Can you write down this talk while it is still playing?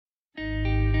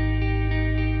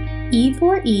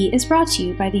E4E is brought to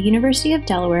you by the University of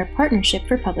Delaware Partnership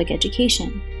for Public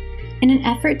Education. In an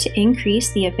effort to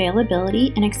increase the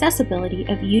availability and accessibility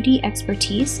of UD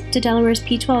expertise to Delaware's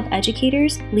P12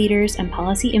 educators, leaders, and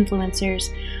policy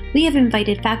influencers, we have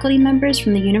invited faculty members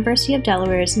from the University of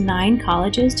Delaware's 9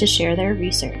 colleges to share their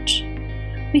research.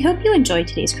 We hope you enjoyed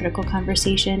today's critical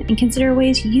conversation and consider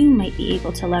ways you might be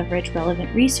able to leverage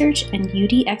relevant research and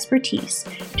UD expertise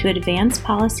to advance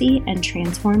policy and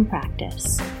transform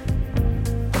practice.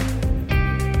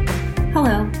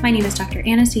 Hello, my name is Dr.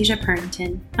 Anastasia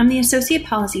Pernington. I'm the Associate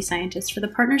Policy Scientist for the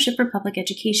Partnership for Public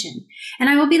Education, and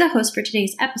I will be the host for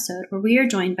today's episode where we are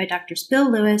joined by Drs.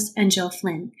 Bill Lewis and Jill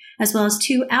Flynn, as well as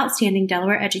 2 outstanding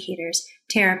Delaware educators,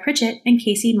 Tara Pritchett and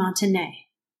Casey Montanet.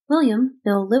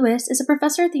 Bill Lewis is a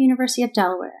professor at the University of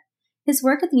Delaware. His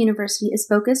work at the university is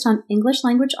focused on English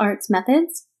language arts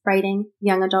methods, writing,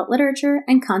 young adult literature,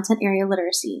 and content area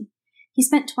literacy. He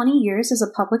spent 20 years as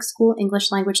a public school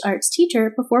English language arts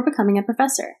teacher before becoming a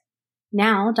professor.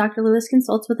 Now, Dr. Lewis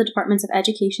consults with the Departments of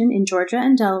Education in Georgia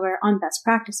and Delaware on best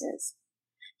practices.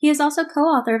 He is also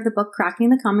co-author of the book Cracking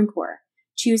the Common Core,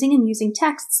 Choosing and Using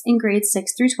Texts in Grades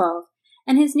 6 through 12,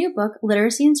 and his new book,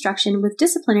 Literacy Instruction with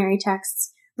Disciplinary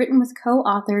Texts, written with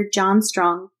co-author John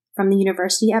Strong from the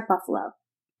University at Buffalo.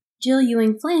 Jill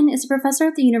Ewing Flynn is a professor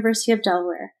at the University of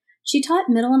Delaware. She taught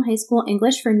middle and high school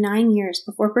English for 9 years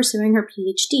before pursuing her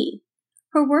PhD.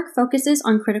 Her work focuses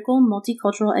on critical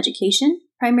multicultural education,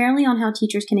 primarily on how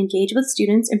teachers can engage with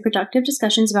students in productive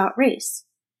discussions about race.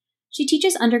 She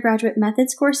teaches undergraduate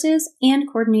methods courses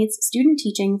and coordinates student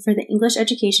teaching for the English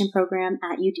education program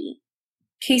at UD.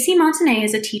 Casey Montanet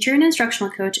is a teacher and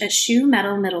instructional coach at Shoe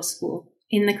Meadow Middle School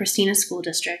in the Christina School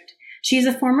District. She is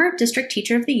a former District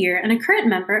Teacher of the Year and a current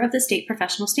member of the State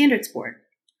Professional Standards Board.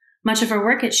 Much of her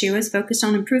work at SHU is focused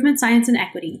on improvement science and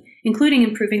equity, including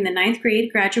improving the 9th grade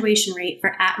graduation rate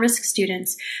for at-risk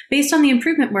students based on the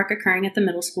improvement work occurring at the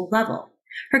middle school level.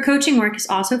 Her coaching work is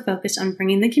also focused on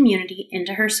bringing the community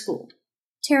into her school.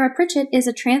 Tara Pritchett is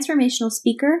a transformational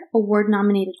speaker,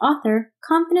 award-nominated author,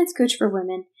 confidence coach for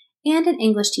women, and an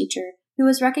English teacher who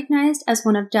was recognized as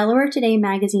one of Delaware Today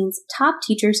magazine's top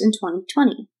teachers in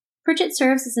 2020. Pritchett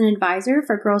serves as an advisor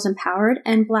for Girls Empowered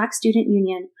and Black Student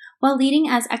Union, while leading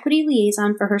as equity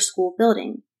liaison for her school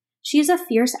building. She is a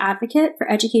fierce advocate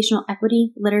for educational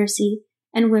equity, literacy,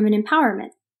 and women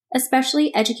empowerment,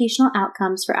 especially educational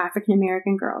outcomes for African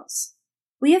American girls.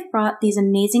 We have brought these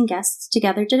amazing guests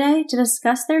together today to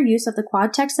discuss their use of the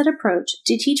quad text set approach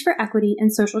to teach for equity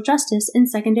and social justice in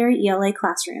secondary ELA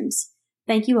classrooms.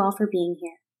 Thank you all for being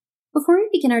here. Before we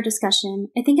begin our discussion,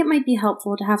 I think it might be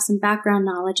helpful to have some background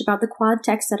knowledge about the quad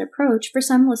text set approach for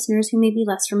some listeners who may be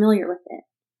less familiar with it.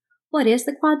 What is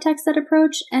the quad text set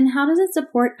approach, and how does it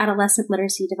support adolescent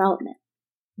literacy development?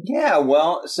 Yeah,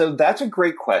 well, so that's a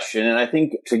great question. And I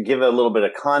think to give a little bit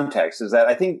of context is that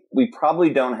I think we probably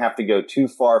don't have to go too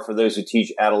far for those who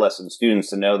teach adolescent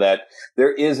students to know that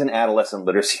there is an adolescent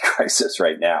literacy crisis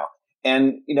right now.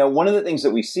 And, one of the things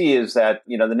that we see is that,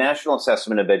 the National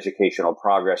Assessment of Educational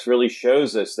Progress really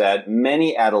shows us that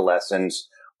many adolescents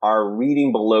are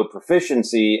reading below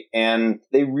proficiency, and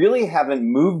they really haven't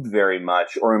moved very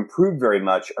much or improved very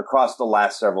much across the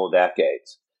last several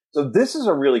decades. So this is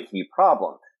a really key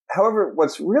problem. However,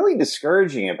 what's really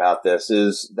discouraging about this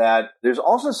is that there's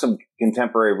also some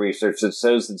contemporary research that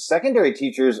shows that secondary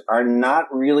teachers are not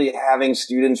really having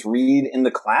students read in the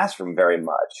classroom very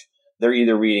much. They're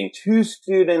either reading to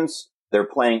students, they're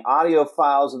playing audio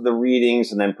files of the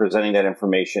readings and then presenting that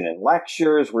information in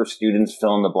lectures where students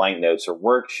fill in the blank notes or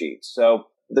worksheets. So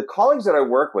the colleagues that I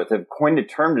work with have coined a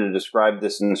term to describe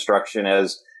this instruction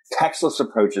as textless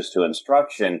approaches to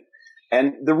instruction.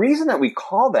 And the reason that we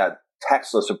call that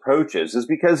textless approaches is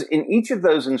because in each of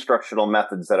those instructional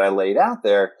methods that I laid out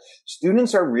there,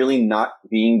 students are really not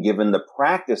being given the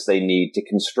practice they need to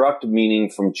construct meaning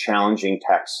from challenging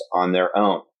texts on their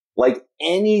own. Like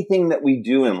anything that we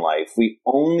do in life, we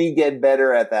only get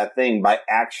better at that thing by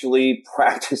actually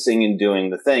practicing and doing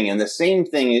the thing. And the same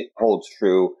thing holds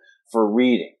true for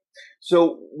reading.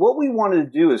 So what we wanted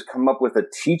to do is come up with a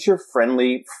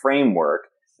teacher-friendly framework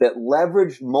that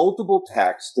leveraged multiple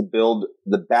texts to build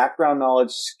the background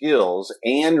knowledge, skills,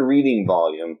 and reading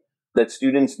volume that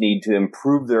students need to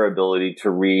improve their ability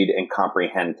to read and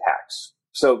comprehend text.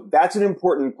 So that's an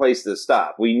important place to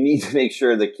stop. We need to make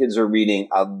sure that kids are reading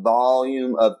a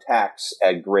volume of text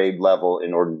at grade level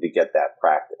in order to get that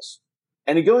practice.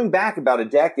 And going back about a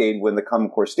decade when the Common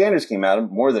Core Standards came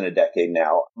out, more than a decade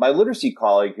now, my literacy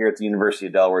colleague here at the University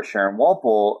of Delaware, Sharon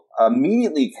Walpole,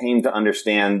 immediately came to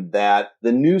understand that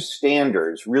the new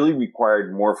standards really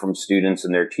required more from students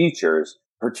and their teachers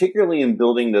particularly in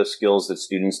building those skills that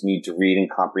students need to read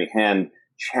and comprehend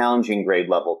challenging grade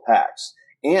level texts.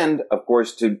 And of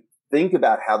course, to think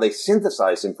about how they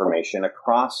synthesize information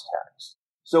across text.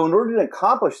 So in order to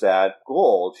accomplish that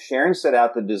goal, Sharon set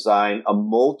out to design a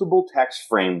multiple text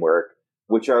framework,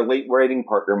 which our late writing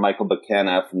partner, Michael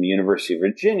Buchanan from the University of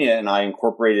Virginia, and I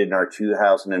incorporated in our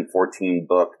 2014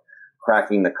 book,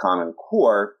 Cracking the Common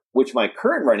Core, which my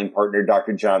current writing partner,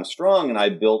 Dr. John Strong, and I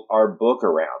built our book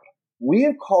around. We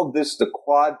have called this the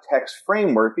Quad Text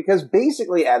Framework because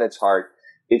basically at its heart,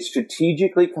 it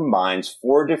strategically combines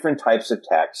 4 different types of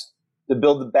text to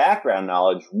build the background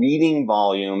knowledge, reading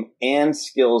volume, and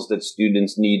skills that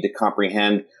students need to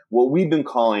comprehend what we've been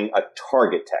calling a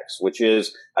target text, which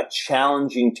is a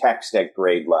challenging text at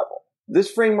grade level.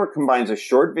 This framework combines a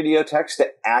short video text to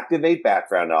activate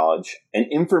background knowledge, an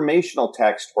informational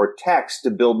text or text to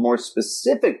build more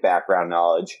specific background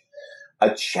knowledge,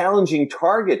 a challenging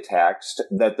target text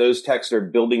that those texts are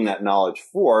building that knowledge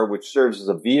for, which serves as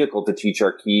a vehicle to teach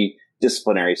our key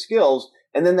disciplinary skills.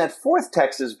 And then that 4th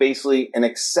text is basically an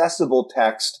accessible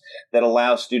text that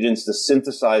allows students to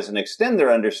synthesize and extend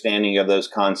their understanding of those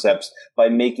concepts by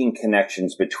making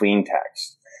connections between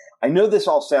texts. I know this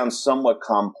all sounds somewhat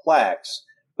complex,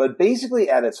 but basically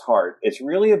at its heart, it's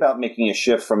really about making a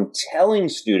shift from telling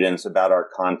students about our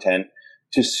content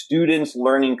to students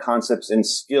learning concepts and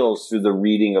skills through the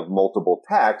reading of multiple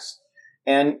texts.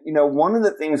 And, one of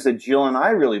the things that Jill and I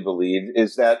really believe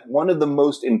is that one of the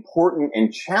most important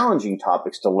and challenging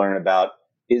topics to learn about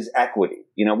is equity.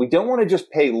 We don't want to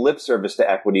just pay lip service to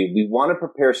equity. We want to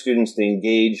prepare students to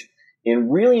engage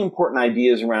in really important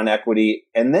ideas around equity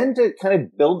and then to kind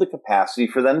of build the capacity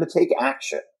for them to take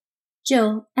action.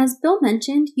 Jill, as Bill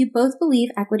mentioned, you both believe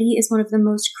equity is one of the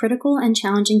most critical and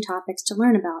challenging topics to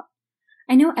learn about.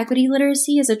 I know equity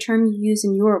literacy is a term you use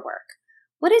in your work.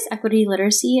 What is equity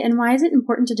literacy, and why is it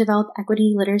important to develop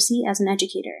equity literacy as an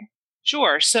educator?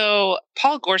 Sure. So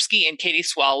Paul Gorski and Katie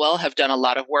Swalwell have done a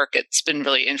lot of work. It's been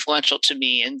really influential to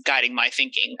me in guiding my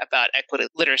thinking about equity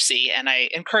literacy. And I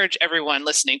encourage everyone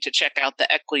listening to check out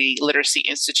the Equity Literacy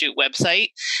Institute website,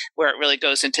 where it really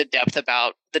goes into depth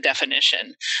about the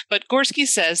definition. But Gorski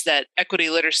says that equity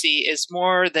literacy is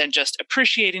more than just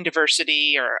appreciating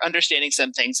diversity or understanding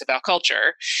some things about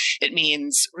culture. It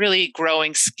means really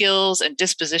growing skills and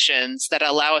dispositions that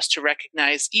allow us to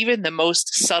recognize even the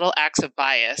most subtle acts of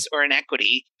bias or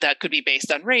inequity that could be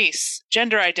based on race,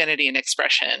 gender identity and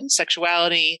expression,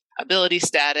 sexuality, ability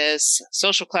status,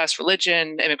 social class,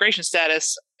 religion, immigration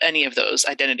status, any of those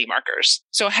identity markers.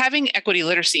 So having equity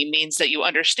literacy means that you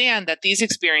understand that these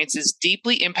experiences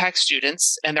deeply impact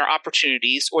students and their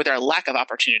opportunities or their lack of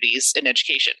opportunities in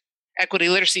education. Equity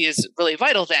literacy is really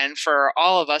vital then for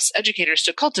all of us educators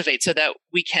to cultivate so that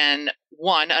we can,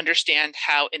 1, understand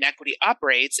how inequity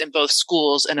operates in both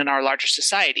schools and in our larger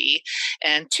society,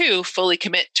 and 2, fully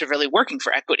commit to really working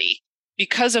for equity.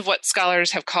 Because of what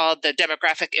scholars have called the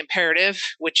demographic imperative,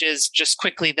 which is just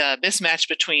quickly the mismatch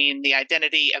between the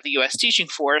identity of the U.S. teaching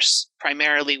force,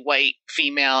 primarily white,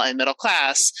 female, and middle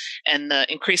class, and the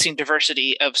increasing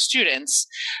diversity of students,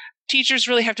 teachers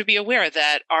really have to be aware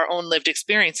that our own lived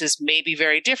experiences may be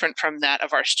very different from that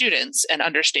of our students and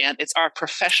understand it's our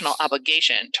professional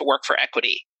obligation to work for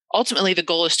equity. Ultimately, the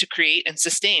goal is to create and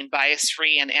sustain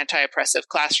bias-free and anti-oppressive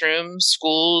classrooms,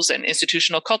 schools, and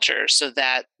institutional cultures so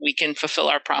that we can fulfill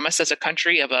our promise as a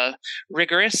country of a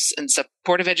rigorous and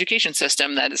supportive education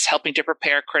system that is helping to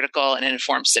prepare critical and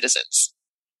informed citizens.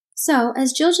 So,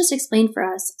 as Jill just explained for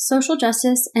us, social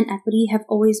justice and equity have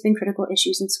always been critical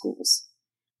issues in schools.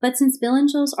 But since Bill and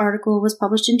Jill's article was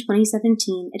published in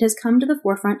 2017, it has come to the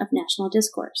forefront of national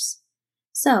discourse.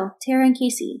 So, Tara and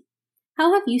Casey,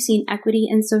 how have you seen equity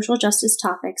and social justice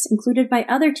topics included by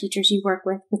other teachers you work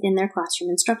with within their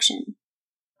classroom instruction?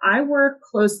 I work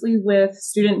closely with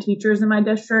student teachers in my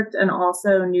district and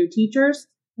also new teachers.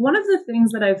 One of the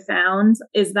things that I've found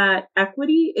is that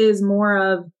equity is more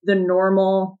of the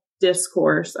normal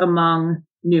discourse among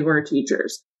newer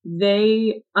teachers.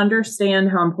 They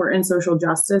understand how important social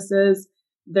justice is.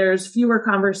 There's fewer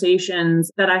conversations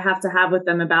that I have to have with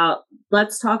them about,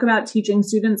 let's talk about teaching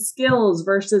students skills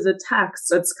versus a text.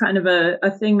 That's kind of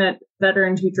a thing that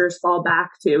veteran teachers fall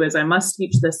back to, is I must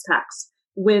teach this text.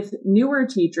 With newer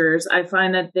teachers, I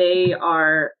find that they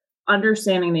are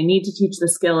understanding they need to teach the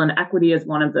skill, and equity is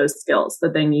one of those skills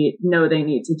that they need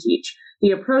to teach.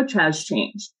 The approach has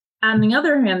changed. On the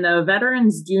other hand, though,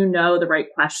 veterans do know the right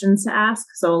questions to ask.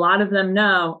 So a lot of them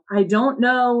know, I don't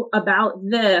know about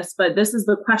this, but this is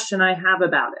the question I have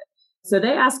about it. So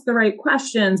they ask the right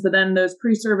questions, but then those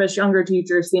pre-service younger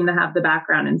teachers seem to have the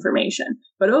background information.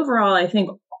 But overall, I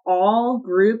think all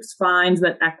groups find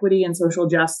that equity and social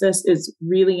justice is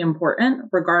really important,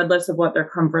 regardless of what their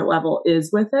comfort level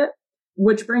is with it,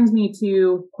 which brings me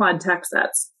to quad tech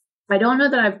sets. I don't know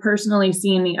that I've personally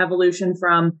seen the evolution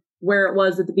from where it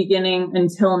was at the beginning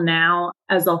until now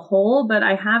as a whole, but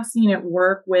I have seen it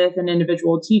work with an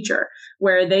individual teacher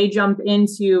where they jump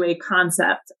into a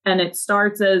concept and it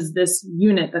starts as this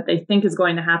unit that they think is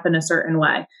going to happen a certain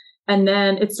way. And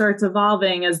then it starts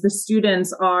evolving as the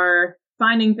students are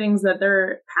finding things that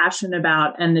they're passionate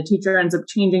about and the teacher ends up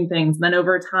changing things. And then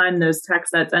over time, those tech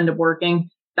sets end up working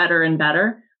better and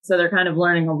better. So they're kind of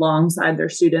learning alongside their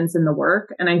students in the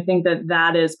work. And I think that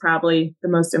that is probably the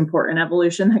most important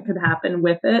evolution that could happen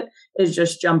with it, is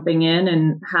just jumping in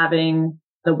and having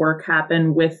the work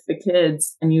happen with the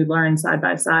kids and you learn side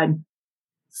by side.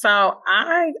 So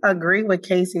I agree with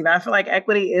Casey. I feel like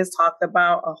equity is talked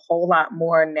about a whole lot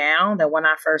more now than when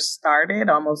I first started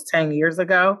almost 10 years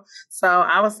ago. So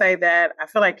I would say that I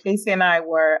feel like Casey and I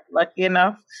were lucky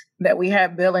enough that we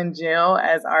had Bill and Jill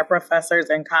as our professors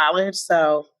in college.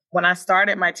 So when I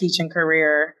started my teaching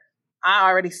career, I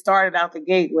already started out the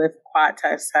gate with quad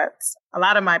tech sets. A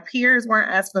lot of my peers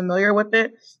weren't as familiar with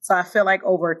it. So I feel like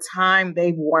over time,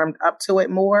 they've warmed up to it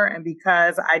more. And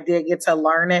because I did get to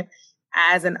learn it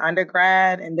as an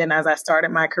undergrad, and then as I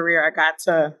started my career, I got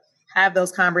to have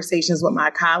those conversations with my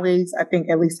colleagues. I think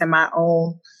at least in my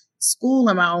own school,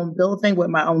 in my own building, with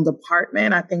my own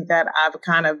department, I think that I've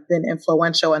kind of been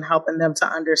influential in helping them to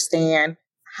understand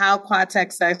how quad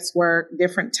tech sets work,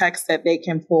 different texts that they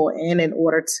can pull in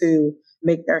order to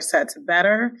make their sets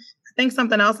better. I think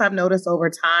something else I've noticed over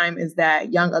time is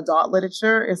that young adult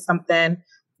literature is something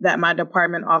that my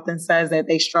department often says that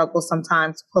they struggle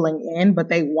sometimes pulling in, but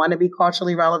they want to be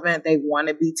culturally relevant. They want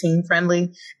to be teen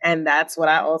friendly. And that's what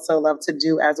I also love to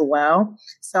do as well.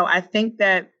 So I think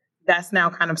that that's now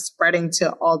kind of spreading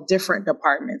to all different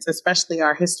departments, especially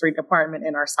our history department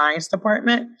and our science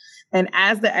department. And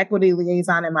as the equity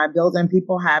liaison in my building,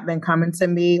 people have been coming to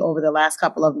me over the last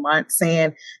couple of months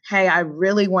saying, hey, I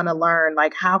really want to learn,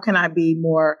 like, how can I be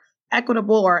more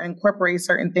equitable or incorporate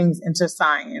certain things into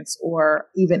science or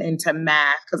even into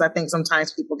math? Because I think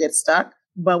sometimes people get stuck.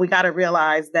 But we got to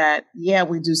realize that, yeah,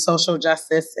 we do social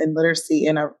justice and literacy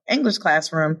in an English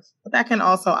classroom, but that can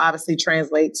also obviously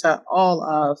translate to all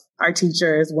of our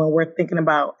teachers when we're thinking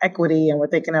about equity and we're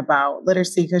thinking about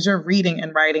literacy, because you're reading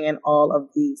and writing in all of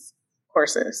these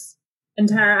courses. And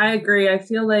Tara, I agree. I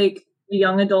feel like the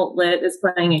young adult lit is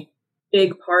playing a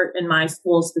big part in my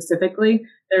school specifically.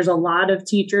 There's a lot of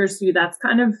teachers who that's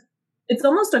kind of, it's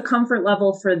almost a comfort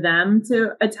level for them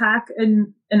to attack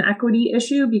an equity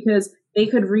issue because they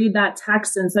could read that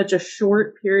text in such a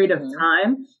short period of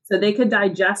time. So they could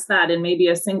digest that in maybe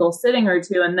a single sitting or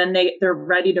two, and then they're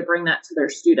ready to bring that to their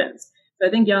students. So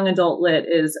I think young adult lit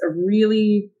is a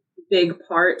really big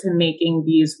part to making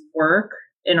these work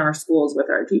in our schools with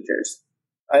our teachers.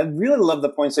 I really love the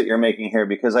points that you're making here,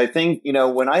 because I think,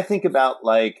 when I think about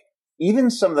like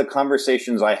even some of the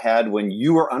conversations I had when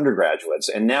you were undergraduates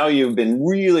and now you've been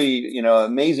really,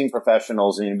 amazing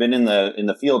professionals and you've been in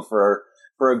the field for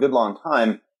a good long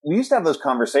time, we used to have those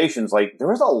conversations. Like there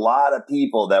was a lot of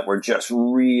people that were just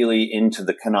really into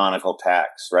the canonical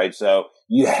texts, right? So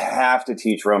you have to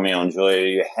teach Romeo and Juliet.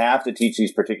 You have to teach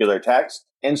these particular texts.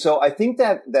 And so I think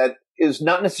that is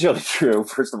not necessarily true,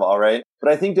 first of all, right?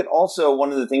 But I think that also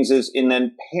one of the things is in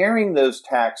then pairing those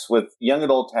texts with young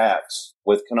adult texts,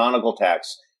 with canonical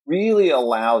texts, really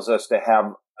allows us to have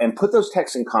and put those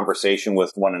texts in conversation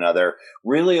with one another,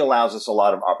 really allows us a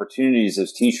lot of opportunities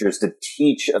as teachers to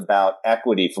teach about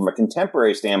equity from a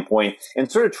contemporary standpoint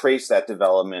and sort of trace that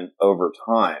development over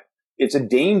time. It's a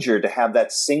danger to have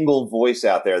that single voice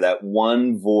out there, that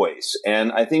one voice.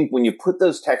 And I think when you put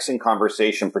those texts in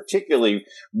conversation, particularly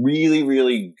really,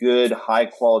 really good, high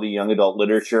quality young adult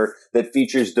literature that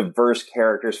features diverse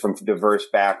characters from diverse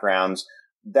backgrounds,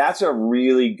 that's a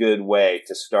really good way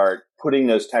to start putting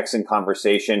those texts in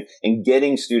conversation and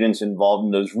getting students involved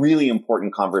in those really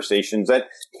important conversations that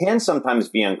can sometimes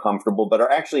be uncomfortable, but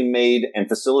are actually made and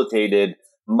facilitated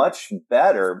much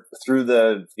better through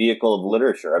the vehicle of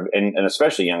literature and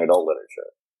especially young adult literature.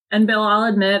 And Bill, I'll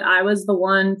admit, I was the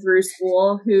one through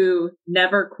school who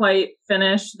never quite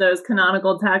finished those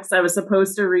canonical texts I was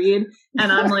supposed to read.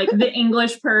 And I'm like the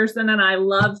English person and I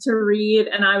love to read.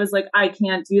 And I was like, I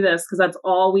can't do this because that's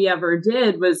all we ever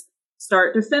did was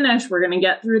start to finish. We're going to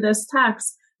get through this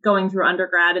text going through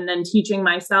undergrad and then teaching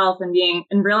myself and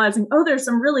realizing, oh, there's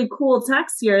some really cool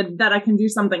texts here that I can do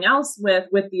something else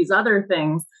with these other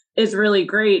things is really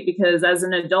great because as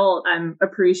an adult, I'm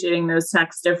appreciating those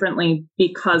texts differently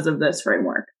because of this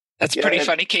framework. That's pretty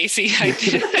funny, Casey.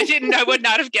 I would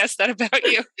not have guessed that about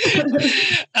you.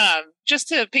 Just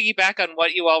to piggyback on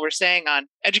what you all were saying on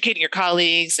educating your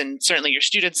colleagues and certainly your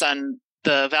students on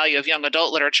the value of young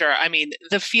adult literature, I mean,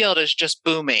 the field is just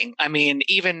booming. I mean,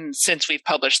 even since we've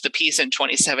published the piece in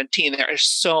 2017, there are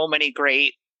so many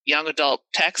great young adult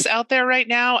texts out there right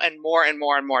now, and more and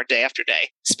more and more day after day.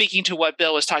 Speaking to what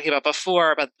Bill was talking about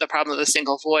before about the problem of the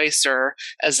single voice, or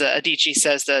as Adichie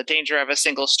says, the danger of a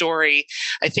single story,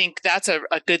 I think that's a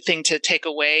good thing to take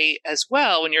away as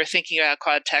well when you're thinking about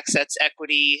quad text sets,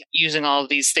 equity, using all of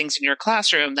these things in your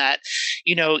classroom, that,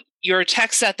 you know, your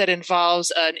text set that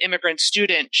involves an immigrant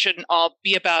student shouldn't all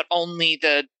be about only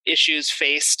the issues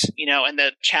faced, you know, and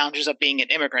the challenges of being an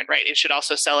immigrant, right? It should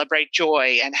also celebrate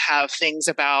joy and have things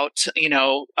about, you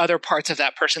know, other parts of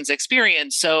that person's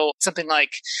experience. So something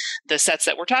like the sets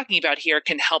that we're talking about here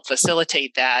can help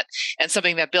facilitate that. And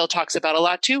something that Bill talks about a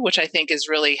lot too, which I think is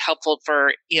really helpful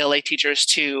for ELA teachers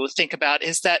to think about,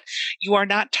 is that you are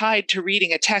not tied to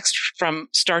reading a text from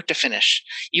start to finish.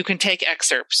 You can take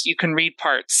excerpts, you can read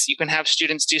parts, you can have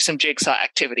students do some jigsaw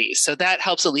activities. So that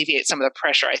helps alleviate some of the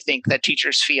pressure, I think, that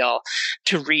teachers feel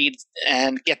to read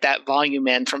and get that volume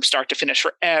in from start to finish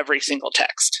for every single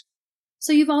text.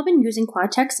 So you've all been using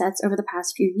quad text sets over the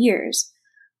past few years.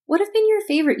 What have been your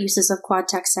favorite uses of quad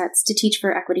text sets to teach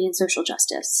for equity and social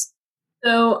justice?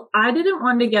 So I didn't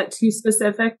want to get too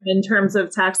specific in terms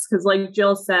of text because, like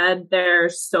Jill said,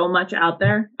 there's so much out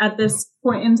there at this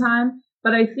point in time.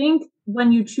 But I think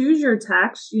when you choose your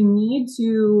text, you need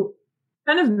to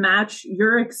kind of match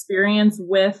your experience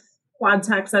with quad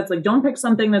text sets. Like, don't pick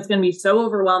something that's going to be so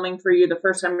overwhelming for you the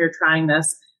first time you're trying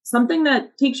this. Something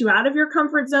that takes you out of your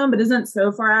comfort zone, but isn't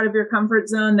so far out of your comfort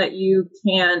zone that you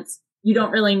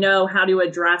don't really know how to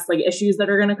address like issues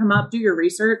that are going to come up. Do your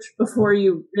research before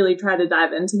you really try to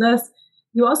dive into this.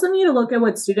 You also need to look at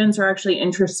what students are actually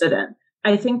interested in.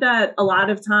 I think that a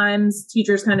lot of times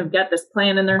teachers kind of get this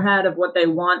plan in their head of what they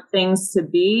want things to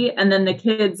be. And then the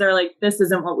kids are like, this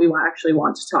isn't what we actually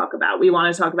want to talk about. We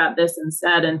want to talk about this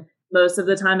instead. And most of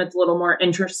the time it's a little more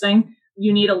interesting.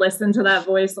 You need to listen to that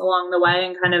voice along the way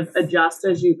and kind of adjust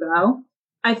as you go.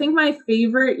 I think my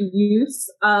favorite use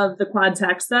of the quad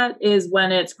text set is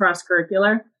when it's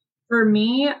cross-curricular. For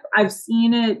me, I've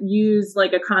seen it used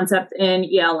like a concept in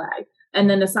ELA. And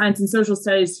then the science and social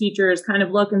studies teachers kind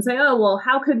of look and say, oh, well,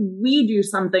 how could we do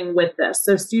something with this?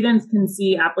 So students can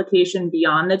see application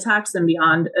beyond the text and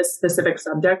beyond a specific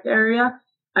subject area.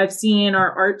 I've seen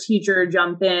our art teacher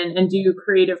jump in and do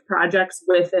creative projects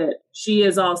with it. She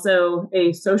is also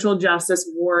a social justice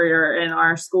warrior in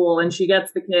our school, and she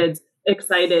gets the kids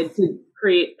excited to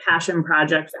create passion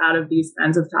projects out of these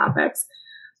kinds of topics.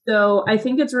 So I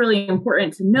think it's really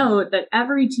important to note that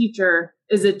every teacher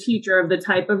is a teacher of the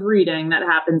type of reading that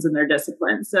happens in their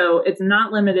discipline. So it's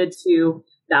not limited to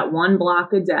that one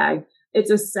block a day.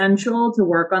 It's essential to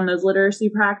work on those literacy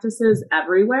practices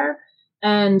everywhere.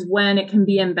 And when it can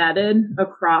be embedded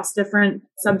across different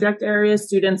subject areas,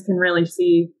 students can really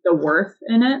see the worth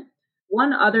in it.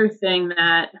 One other thing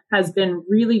that has been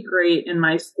really great in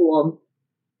my school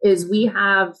is we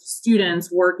have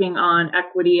students working on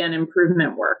equity and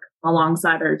improvement work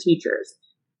alongside our teachers.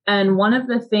 And one of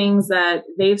the things that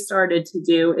they've started to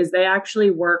do is they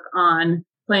actually work on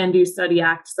Plan, Do, Study,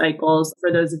 Act cycles.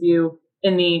 For those of you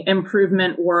in the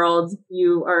improvement world,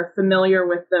 you are familiar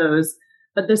with those.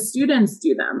 But the students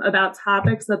do them about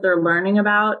topics that they're learning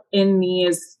about in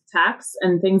these texts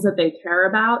and things that they care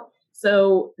about.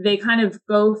 So they kind of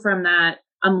go from that,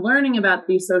 I'm learning about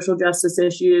these social justice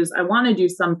issues, I want to do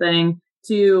something,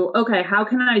 to, okay, how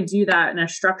can I do that in a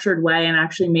structured way and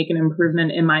actually make an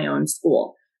improvement in my own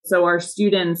school? So our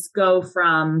students go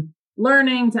from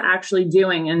learning to actually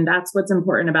doing, and that's what's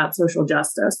important about social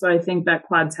justice. So I think that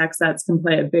quad text sets can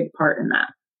play a big part in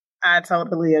that. I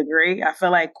totally agree. I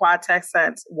feel like quad text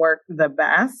sets work the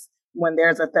best when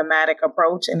there's a thematic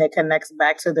approach and it connects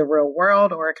back to the real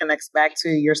world or it connects back to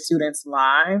your students'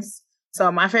 lives.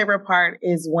 So my favorite part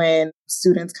is when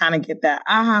students kind of get that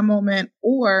aha moment,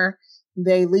 or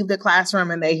they leave the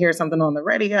classroom and they hear something on the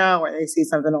radio or they see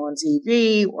something on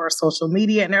TV or social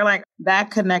media. And they're like,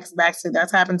 that connects back to,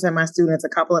 that's happened to my students a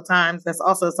couple of times. That's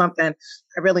also something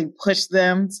I really push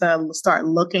them to start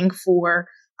looking for.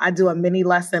 I do a mini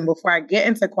lesson before I get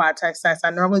into quad text sets.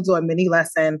 I normally do a mini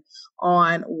lesson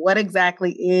on what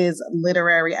exactly is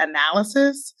literary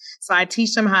analysis. So I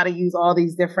teach them how to use all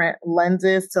these different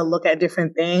lenses to look at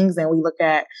different things. And we look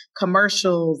at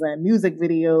commercials and music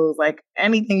videos, like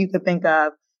anything you could think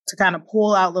of, to kind of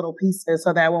pull out little pieces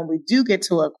so that when we do get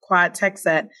to a quad text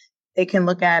set, they can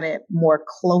look at it more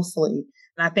closely.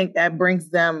 And I think that brings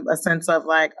them a sense of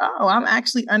like, oh, I'm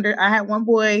actually I had one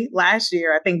boy last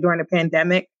year, I think during the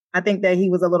pandemic, I think that he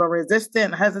was a little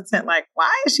resistant, hesitant, like,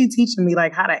 why is she teaching me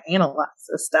like how to analyze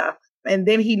this stuff? And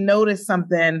then he noticed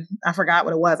something, I forgot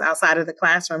what it was, outside of the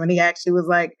classroom. And he actually was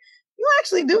like, you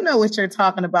actually do know what you're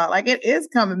talking about. Like it is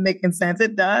making sense.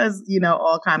 It does,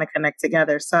 all kind of connect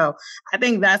together. So I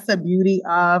think that's the beauty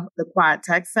of the quad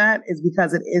text set, is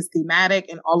because it is thematic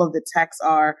and all of the texts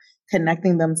are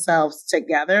connecting themselves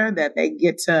together, that they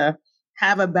get to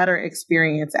have a better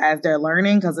experience as they're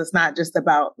learning, because it's not just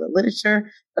about the literature,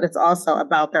 but it's also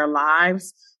about their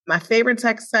lives. My favorite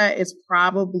text set is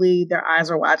probably Their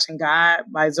Eyes Are Watching God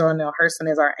by Zora Neale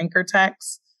Hurston is our anchor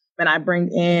text. And I bring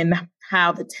in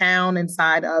how the town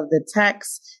inside of the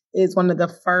text is one of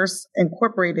the first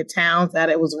incorporated towns that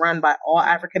it was run by all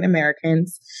African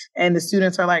Americans. And the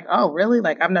students are like, oh, really?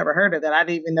 Like, I've never heard of that. I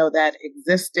didn't even know that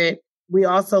existed. We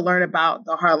also learn about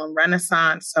the Harlem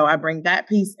Renaissance. So I bring that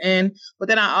piece in. But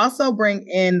then I also bring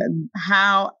in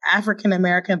how African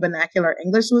American vernacular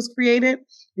English was created,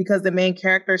 because the main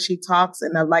character, she talks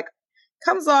in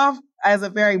comes off as a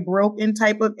very broken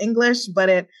type of English, but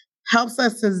it helps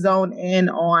us to zone in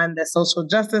on the social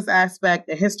justice aspect,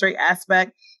 the history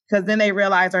aspect, because then they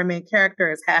realize our main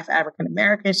character is half African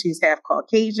American, she's half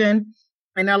Caucasian.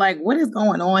 And they're like, what is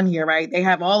going on here, right? They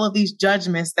have all of these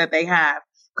judgments that they have,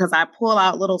 because I pull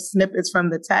out little snippets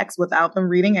from the text without them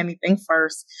reading anything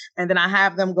first. And then I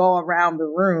have them go around the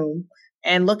room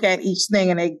and look at each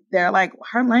thing. And they're like,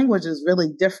 her language is really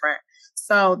different.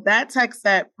 So that text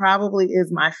set probably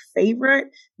is my favorite,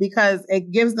 because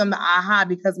it gives them the aha,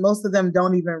 because most of them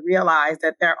don't even realize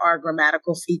that there are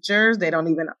grammatical features. They don't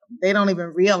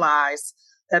even realize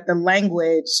that the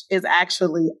language is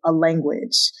actually a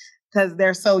language, because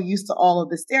they're so used to all of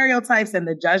the stereotypes and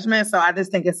the judgment. So I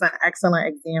just think it's an excellent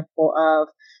example of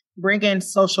bringing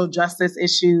social justice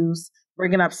issues,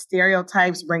 bringing up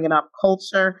stereotypes, bringing up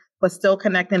culture, but still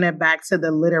connecting it back to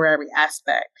the literary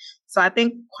aspect. So I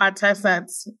think quad text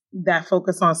sets that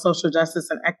focus on social justice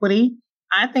and equity,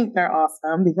 I think they're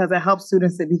awesome, because it helps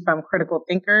students to become critical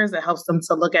thinkers. It helps them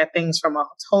to look at things from a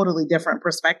totally different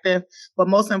perspective. But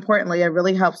most importantly, it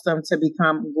really helps them to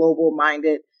become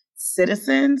global-minded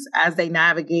citizens as they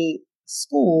navigate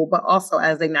school, but also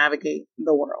as they navigate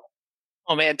the world.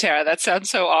 Oh man, Tara, that sounds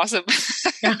so awesome.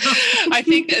 I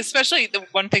think especially the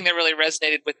one thing that really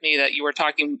resonated with me that you were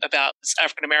talking about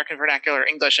African American vernacular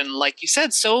English. And like you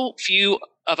said, so few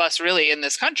of us really in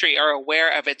this country are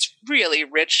aware of its really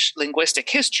rich linguistic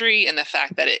history and the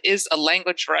fact that it is a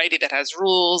language variety that has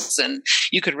rules, and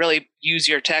you could really use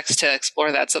your text to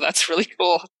explore that. So that's really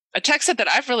cool. A text set that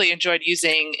I've really enjoyed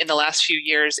using in the last few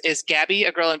years is Gabby,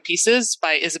 A Girl in Pieces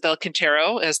by Isabel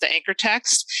Quintero as the anchor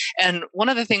text. And one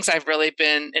of the things I've really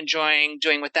been enjoying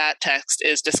doing with that text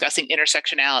is discussing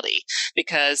intersectionality,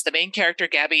 because the main character,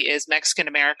 Gabby, is Mexican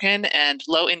American and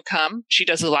low income. She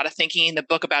does a lot of thinking in the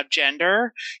book about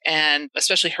gender, and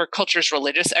especially her culture's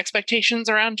religious expectations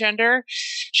around gender.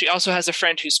 She also has a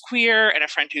friend who's queer and a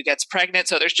friend who gets pregnant.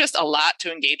 So there's just a lot to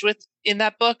engage with in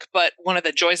that book. But one of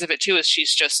the joys of it too is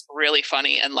she's just really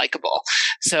funny and likable.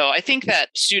 So I think that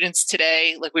students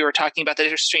today, like we were talking about the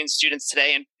difference between students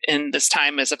today and in this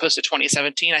time as opposed to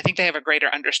 2017, I think they have a greater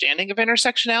understanding of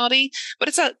intersectionality, but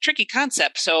it's a tricky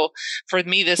concept. So for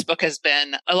me, this book has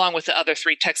been, along with the other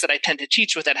three texts that I tend to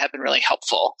teach with it, have been really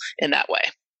helpful in that way.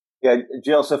 Yeah,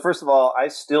 Jill, so first of all, I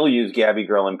still use Gabby,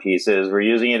 Girl in Pieces. We're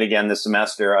using it again this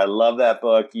semester. I love that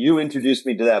book. You introduced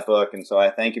me to that book, and so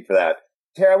I thank you for that.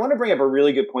 Tara, I want to bring up a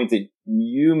really good point that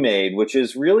you made, which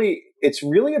is it's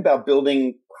really about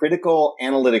building critical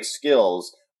analytic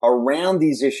skills around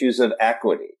these issues of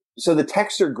equity. So the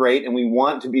texts are great, and we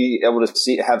want to be able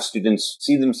to have students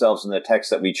see themselves in the text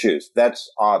that we choose. That's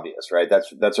obvious, right?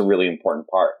 That's a really important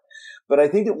part. But I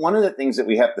think that one of the things that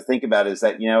we have to think about is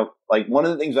that, one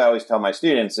of the things I always tell my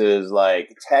students is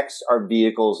texts are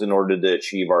vehicles in order to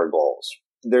achieve our goals.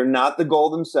 They're not the goal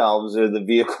themselves. They're the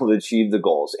vehicle to achieve the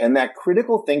goals. And that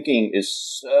critical thinking is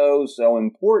so, so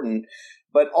important.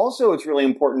 But also it's really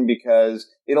important because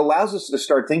it allows us to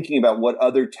start thinking about what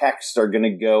other texts are going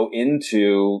to go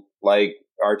into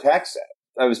our text set.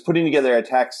 I was putting together a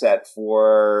text set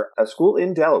for a school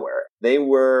in Delaware. They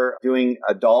were doing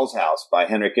A Doll's House by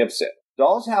Henrik Ibsen.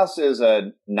 Doll's House is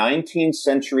a 19th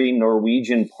century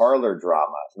Norwegian parlor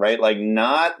drama, right?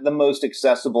 Not the most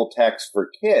accessible text for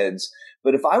kids.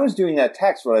 But if I was doing that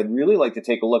text, what I'd really like to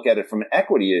take a look at it from an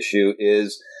equity issue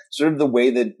is sort of the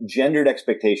way that gendered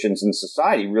expectations in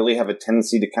society really have a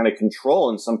tendency to kind of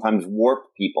control and sometimes warp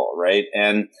people, right?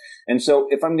 And so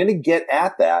if I'm going to get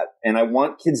at that and I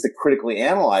want kids to critically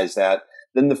analyze that,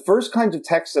 then the first kinds of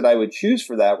texts that I would choose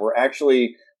for that were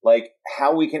actually like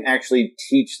how we can actually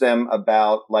teach them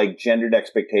about like gendered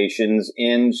expectations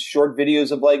in short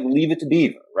videos of like Leave It to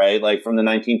Beaver, right? Like from the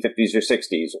 1950s or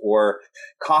 60s, or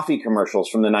coffee commercials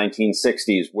from the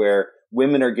 1960s where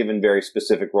women are given very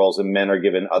specific roles and men are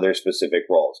given other specific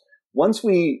roles. Once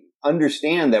we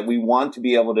understand that we want to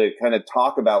be able to kind of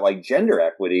talk about like gender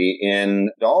equity in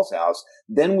Doll's House,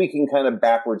 then we can kind of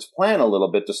backwards plan a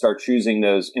little bit to start choosing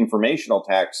those informational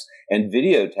texts and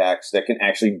video texts that can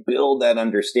actually build that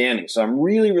understanding. So I'm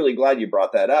really, really glad you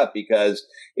brought that up, because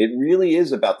it really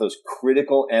is about those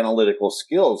critical analytical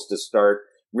skills to start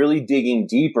really digging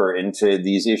deeper into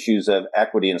these issues of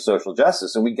equity and social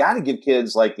justice. And we got to give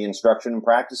kids like the instruction and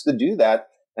practice to do that.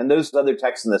 And those other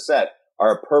texts in the set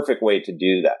are a perfect way to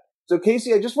do that. So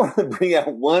Casey, I just want to bring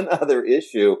out one other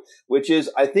issue, which is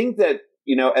I think that,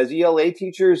 you know, as ELA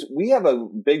teachers, we have a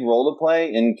big role to play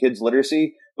in kids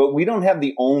literacy, but we don't have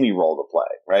the only role to play,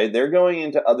 right? They're going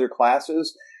into other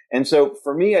classes. And so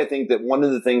for me, I think that one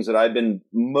of the things that I've been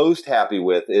most happy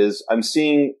with is I'm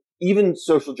seeing even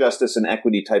social justice and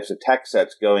equity types of text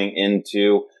sets going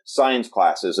into science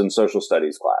classes and social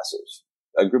studies classes.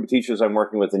 A group of teachers I'm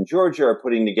working with in Georgia are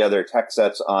putting together text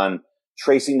sets on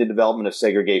tracing the development of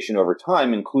segregation over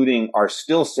time, including our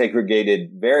still segregated,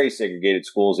 very segregated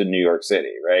schools in New York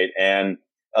City, right? And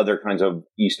other kinds of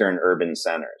Eastern urban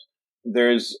centers.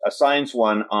 There's a science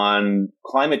one on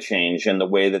climate change and the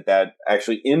way that that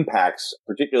actually impacts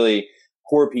particularly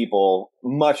poor people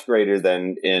much greater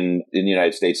than in the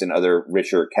United States and other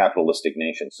richer capitalistic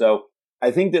nations. So I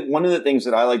think that one of the things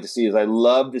that I like to see is I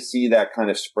love to see that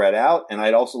kind of spread out. And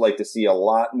I'd also like to see a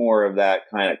lot more of that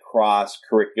kind of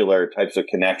cross-curricular types of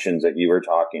connections that you were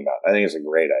talking about. I think it's a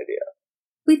great idea.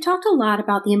 We've talked a lot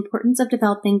about the importance of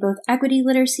developing both equity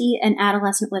literacy and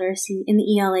adolescent literacy in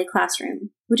the ELA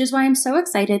classroom, which is why I'm so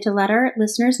excited to let our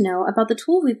listeners know about the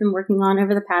tool we've been working on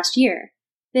over the past year.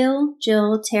 Bill,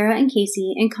 Jill, Tara, and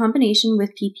Casey, in combination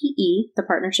with PPE, the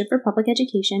Partnership for Public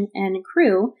Education, and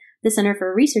CREW, the Center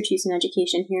for Research Use in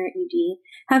Education here at UD,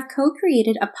 have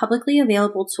co-created a publicly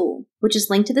available tool, which is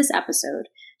linked to this episode,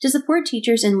 to support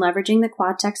teachers in leveraging the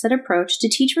quad text set approach to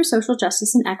teach for social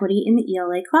justice and equity in the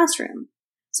ELA classroom.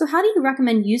 So how do you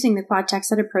recommend using the quad text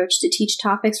set approach to teach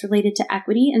topics related to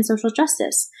equity and social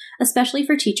justice, especially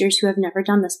for teachers who have never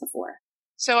done this before?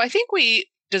 So I think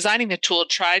designing the tool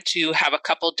tried to have a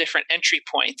couple different entry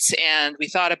points. And we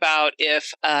thought about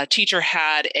if a teacher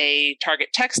had a target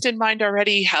text in mind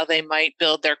already, how they might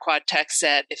build their quad text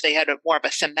set, if they had more of a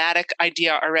thematic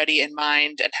idea already in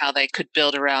mind and how they could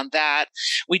build around that.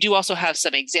 We do also have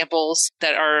some examples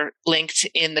that are linked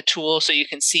in the tool so you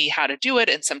can see how to do it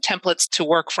and some templates to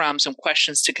work from, some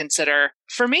questions to consider.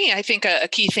 For me, I think a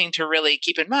key thing to really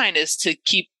keep in mind is to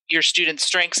keep your students'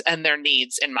 strengths and their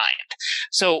needs in mind.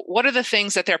 So what are the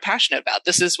things that they're passionate about?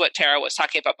 This is what Tara was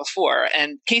talking about before,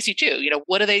 and Casey too.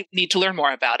 What do they need to learn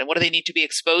more about, and what do they need to be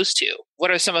exposed to? What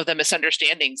are some of the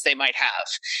misunderstandings they might have?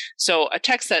 So a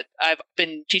text that I've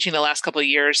been teaching the last couple of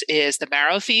years is The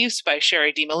Marrow Thieves by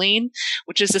Sherry DeMoline,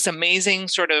 which is this amazing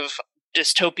sort of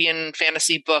dystopian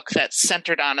fantasy book that's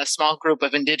centered on a small group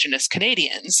of Indigenous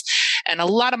Canadians. And a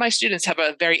lot of my students have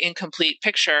a very incomplete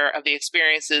picture of the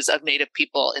experiences of Native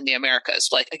people in the Americas.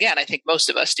 Like, again, I think most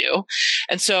of us do.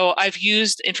 And so I've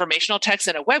used informational text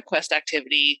in a WebQuest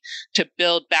activity to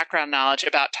build background knowledge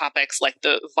about topics like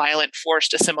the violent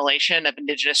forced assimilation of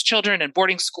Indigenous children in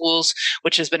boarding schools,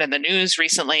 which has been in the news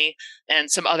recently, and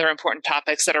some other important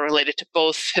topics that are related to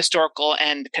both historical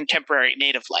and contemporary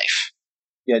Native life.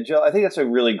 Yeah, Jill, I think that's a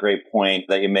really great point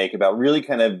that you make about really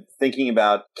kind of thinking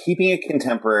about keeping it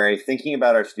contemporary, thinking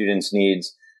about our students'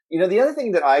 needs. The other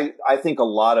thing that I think a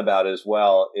lot about as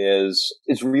well is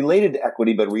it's related to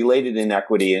equity, but related in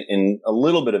equity in a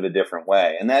little bit of a different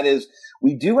way. And that is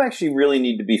we do actually really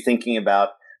need to be thinking about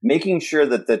making sure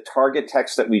that the target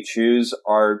texts that we choose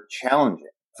are challenging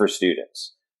for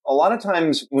students. A lot of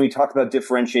times when we talk about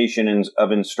differentiation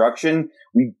of instruction,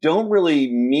 we don't really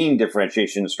mean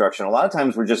differentiation instruction. A lot of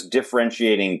times we're just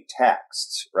differentiating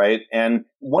texts, right? And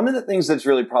one of the things that's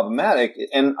really problematic,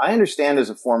 and I understand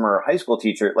as a former high school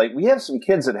teacher, like we have some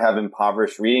kids that have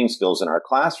impoverished reading skills in our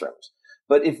classrooms.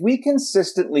 But if we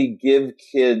consistently give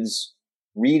kids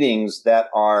readings that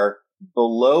are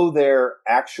below their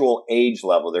actual age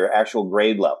level, their actual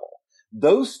grade level,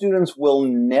 those students will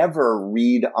never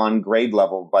read on grade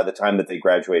level by the time that they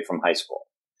graduate from high school.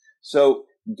 So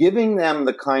giving them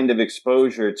the kind of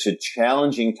exposure to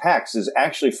challenging texts is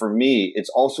actually, for me, it's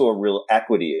also a real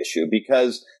equity issue,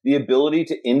 because the ability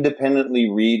to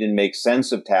independently read and make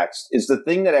sense of text is the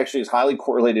thing that actually is highly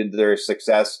correlated to their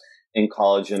success in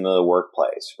college and the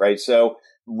workplace, right? So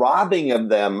robbing of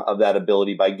them of that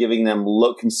ability by giving them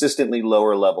consistently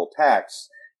lower level text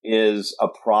is a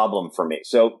problem for me.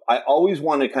 So I always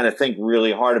want to kind of think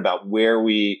really hard about where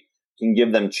we can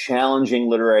give them challenging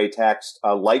literary text,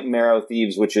 like Marrow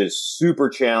Thieves, which is super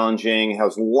challenging,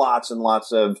 has lots and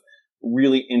lots of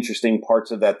really interesting parts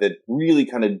of that really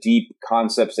kind of deep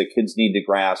concepts that kids need to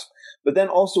grasp. But then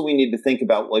also we need to think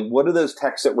about, like, what are those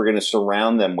texts that we're going to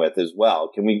surround them with as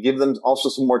well? Can we give them also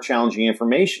some more challenging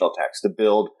informational text to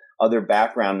build other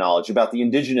background knowledge about the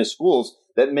indigenous schools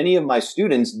that many of my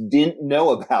students didn't know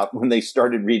about when they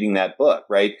started reading that book,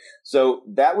 right? So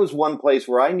that was one place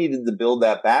where I needed to build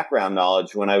that background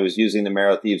knowledge when I was using the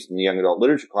Marrow Thieves in the young adult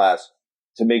literature class,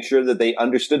 to make sure that they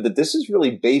understood that this is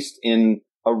really based in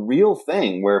a real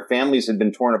thing where families had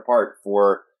been torn apart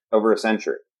for over a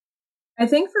century. I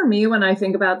think for me, when I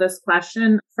think about this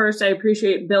question, first, I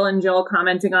appreciate Bill and Jill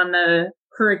commenting on the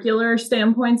curricular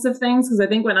standpoints of things, because I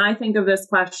think when I think of this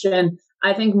question,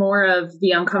 I think more of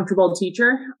the uncomfortable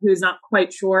teacher who's not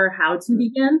quite sure how to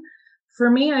begin. For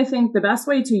me, I think the best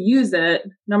way to use it,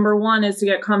 number one, is to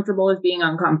get comfortable with being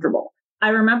uncomfortable. I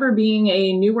remember being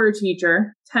a newer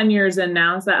teacher, 10 years in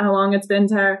now. Is that how long it's been,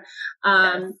 Tara?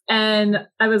 Yes. And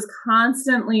I was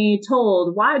constantly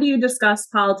told, why do you discuss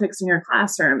politics in your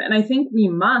classroom? And I think we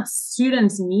must.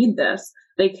 Students need this.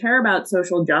 They care about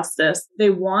social justice.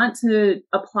 They want to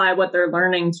apply what they're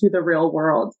learning to the real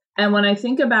world. And when I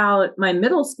think about my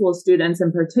middle school students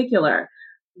in particular,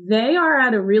 they are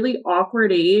at a really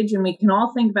awkward age. And we can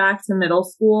all think back to middle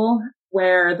school,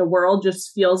 where the world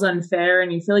just feels unfair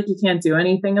and you feel like you can't do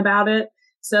anything about it.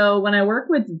 So when I work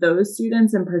with those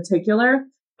students in particular,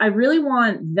 I really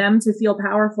want them to feel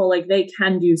powerful, like they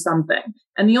can do something.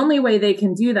 And the only way they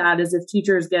can do that is if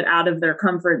teachers get out of their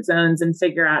comfort zones and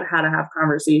figure out how to have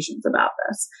conversations about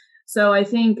this. So I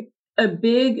think a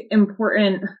big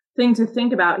important thing to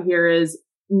think about here is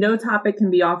no topic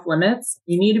can be off limits.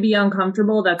 You need to be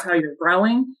uncomfortable. That's how you're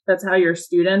growing. That's how your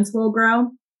students will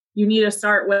grow. You need to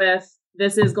start with,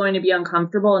 this is going to be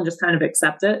uncomfortable, and just kind of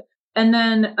accept it. And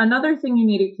then another thing you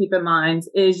need to keep in mind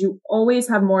is you always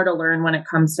have more to learn when it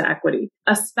comes to equity.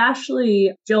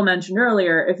 Especially, Jill mentioned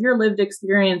earlier, if your lived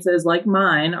experiences like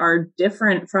mine are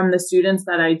different from the students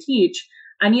that I teach,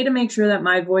 I need to make sure that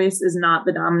my voice is not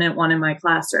the dominant one in my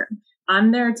classroom.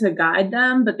 I'm there to guide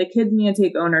them, but the kids need to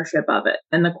take ownership of it.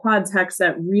 And the quad tech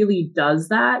set really does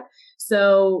that.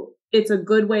 So it's a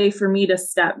good way for me to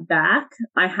step back.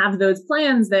 I have those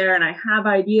plans there and I have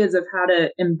ideas of how to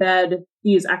embed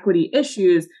these equity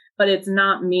issues, but it's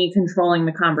not me controlling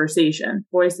the conversation.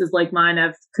 Voices like mine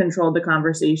have controlled the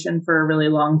conversation for a really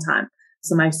long time.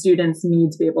 So my students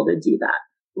need to be able to do that.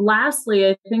 Lastly,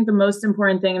 I think the most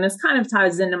important thing, and this kind of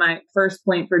ties into my first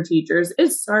point for teachers,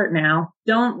 is start now.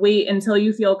 Don't wait until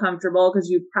you feel comfortable, because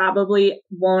you probably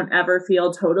won't ever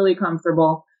feel totally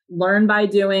comfortable. Learn by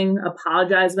doing,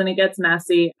 apologize when it gets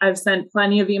messy. I've sent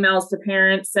plenty of emails to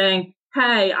parents saying,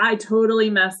 hey, I totally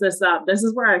messed this up. This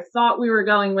is where I thought we were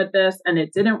going with this and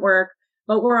it didn't work,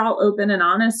 but we're all open and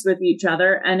honest with each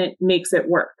other and it makes it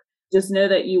work. Just know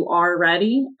that you are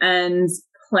ready and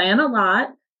plan a lot.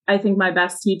 I think my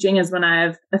best teaching is when I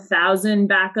have 1,000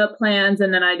 backup plans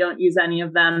and then I don't use any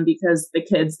of them because the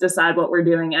kids decide what we're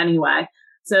doing anyway.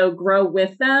 So grow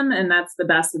with them. And that's the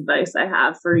best advice I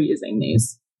have for using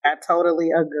these. I totally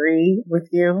agree with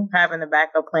you. Having the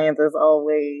backup plans is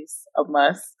always a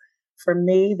must. For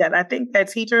me, that I think that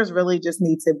teachers really just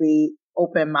need to be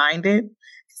open-minded,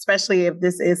 especially if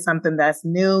this is something that's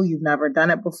new, you've never done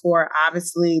it before.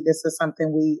 Obviously, this is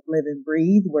something we live and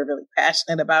breathe. We're really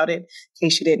passionate about it, in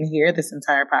case you didn't hear this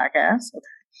entire podcast.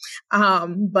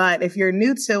 But if you're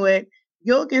new to it,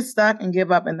 you'll get stuck and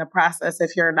give up in the process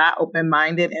if you're not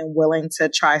open-minded and willing to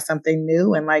try something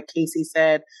new. And like Casey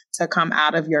said, to come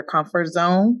out of your comfort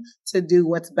zone to do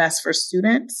what's best for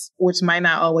students, which might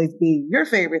not always be your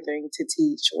favorite thing to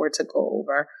teach or to go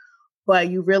over.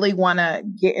 But you really want to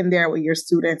get in there with your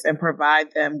students and provide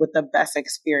them with the best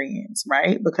experience,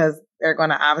 right? Because they're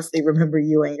going to obviously remember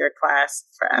you in your class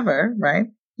forever, right?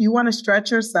 You want to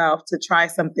stretch yourself to try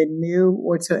something new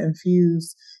or to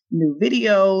infuse new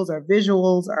videos or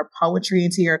visuals or poetry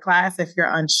into your class. If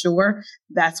you're unsure,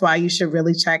 that's why you should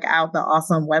really check out the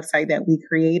awesome website that we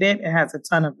created. It has a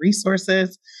ton of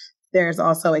resources. There's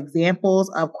also examples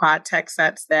of quad tech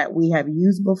sets that we have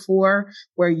used before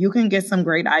where you can get some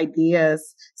great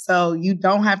ideas. So you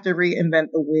don't have to reinvent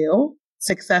the wheel.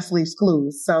 Success leaves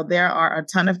clues. So there are a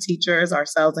ton of teachers,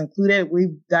 ourselves included.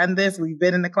 We've done this. We've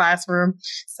been in the classroom.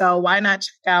 So why not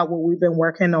check out what we've been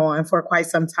working on for quite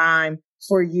some time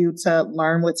for you to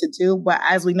learn what to do. But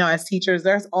as we know, as teachers,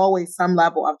 there's always some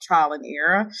level of trial and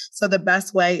error. So the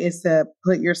best way is to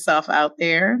put yourself out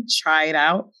there, try it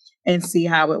out, and see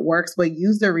how it works. But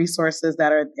use the resources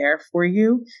that are there for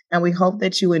you. And we hope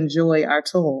that you enjoy our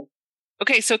tool.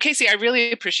 Okay, so Casey, I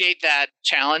really appreciate that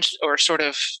challenge or sort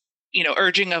of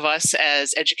urging of us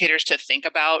as educators to think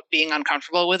about being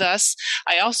uncomfortable with us.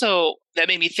 That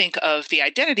made me think of the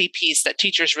identity piece that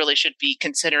teachers really should be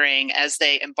considering as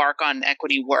they embark on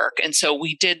equity work. And so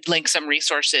we did link some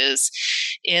resources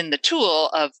in the tool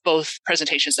of both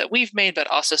presentations that we've made, but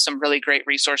also some really great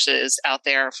resources out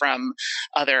there from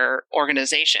other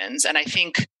organizations. And I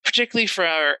think particularly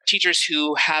for teachers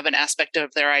who have an aspect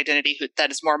of their identity that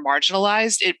is more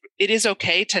marginalized, it is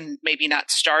okay to maybe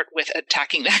not start with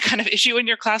attacking that kind of issue in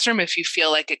your classroom if you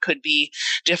feel like it could be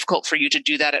difficult for you to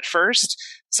do that at first.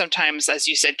 Sometimes, as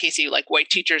you said, Casey, like white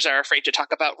teachers are afraid to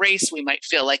talk about race. We might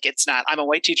feel like it's not, I'm a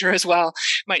white teacher as well,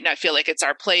 might not feel like it's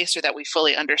our place or that we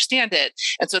fully understand it.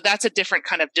 And so that's a different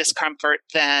kind of discomfort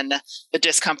than the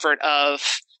discomfort of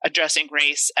addressing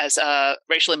race as a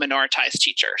racially minoritized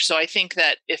teacher. So I think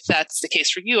that if that's the case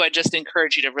for you, I just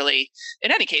encourage you to really,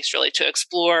 in any case, really to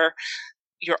explore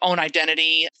your own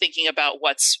identity, thinking about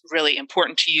what's really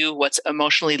important to you, what's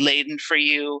emotionally laden for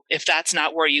you. If that's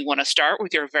not where you want to start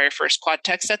with your very first quad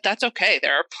tech set, that's okay.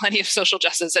 There are plenty of social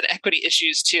justice and equity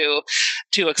issues to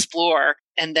explore.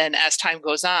 And then as time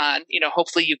goes on,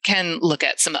 hopefully you can look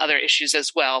at some other issues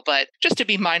as well. But just to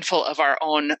be mindful of our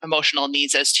own emotional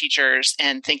needs as teachers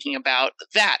and thinking about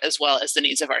that as well as the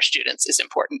needs of our students is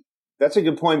important. That's a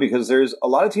good point, because there's a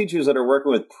lot of teachers that are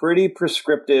working with pretty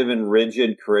prescriptive and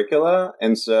rigid curricula.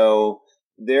 And so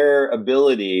their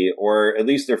ability, or at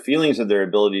least their feelings of their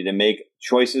ability to make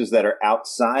choices that are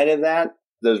outside of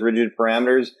those rigid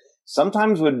parameters,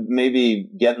 sometimes would maybe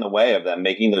get in the way of them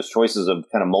making those choices of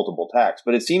kind of multiple texts.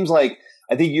 But it seems like,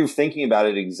 I think you're thinking about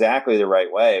it exactly the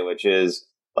right way, which is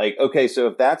like, okay, so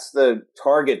if that's the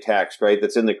target text, right,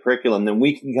 that's in the curriculum, then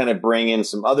we can kind of bring in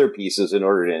some other pieces in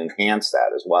order to enhance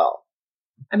that as well.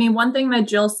 I mean, one thing that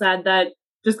Jill said that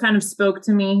just kind of spoke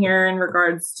to me here in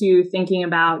regards to thinking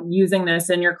about using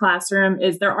this in your classroom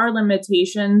is there are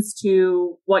limitations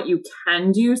to what you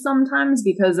can do sometimes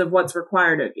because of what's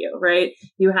required of you, right?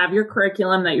 You have your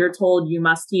curriculum that you're told you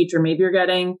must teach, or maybe you're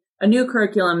getting a new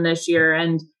curriculum this year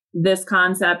and this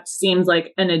concept seems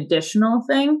like an additional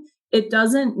thing. It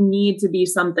doesn't need to be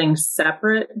something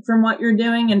separate from what you're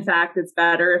doing. In fact, it's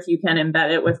better if you can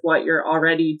embed it with what you're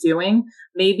already doing.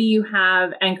 Maybe you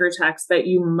have anchor text that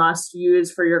you must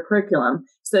use for your curriculum.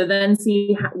 So then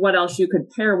see what else you could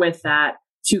pair with that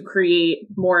to create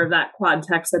more of that quad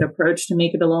texted approach to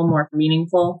make it a little more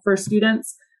meaningful for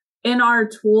students. In our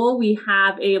tool, we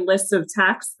have a list of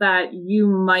texts that you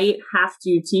might have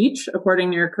to teach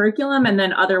according to your curriculum, and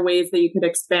then other ways that you could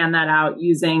expand that out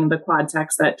using the Quad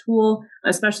Tech Set tool,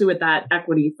 especially with that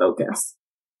equity focus.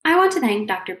 I want to thank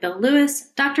Dr. Bill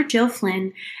Lewis, Dr. Jill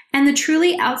Flynn, and the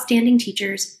truly outstanding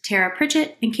teachers, Tara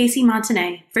Pritchett and Casey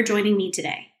Montanet, for joining me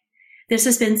today. This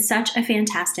has been such a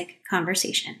fantastic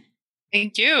conversation.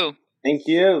 Thank you. Thank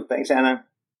you. Thanks, Anna.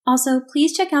 Also,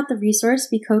 please check out the resource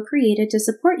we co-created to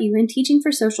support you in teaching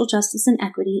for social justice and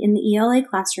equity in the ELA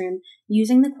classroom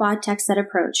using the Quad Tech Set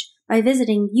approach by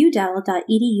visiting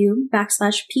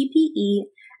udel.edu/PPE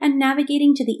and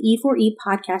navigating to the E4E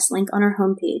podcast link on our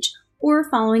homepage or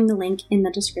following the link in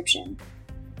the description.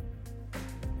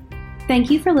 Thank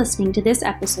you for listening to this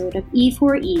episode of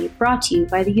E4E brought to you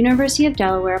by the University of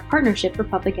Delaware Partnership for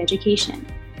Public Education.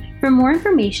 For more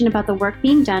information about the work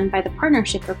being done by the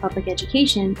Partnership for Public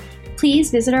Education, please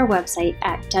visit our website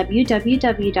at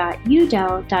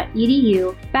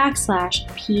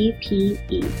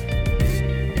www.udel.edu/PPE.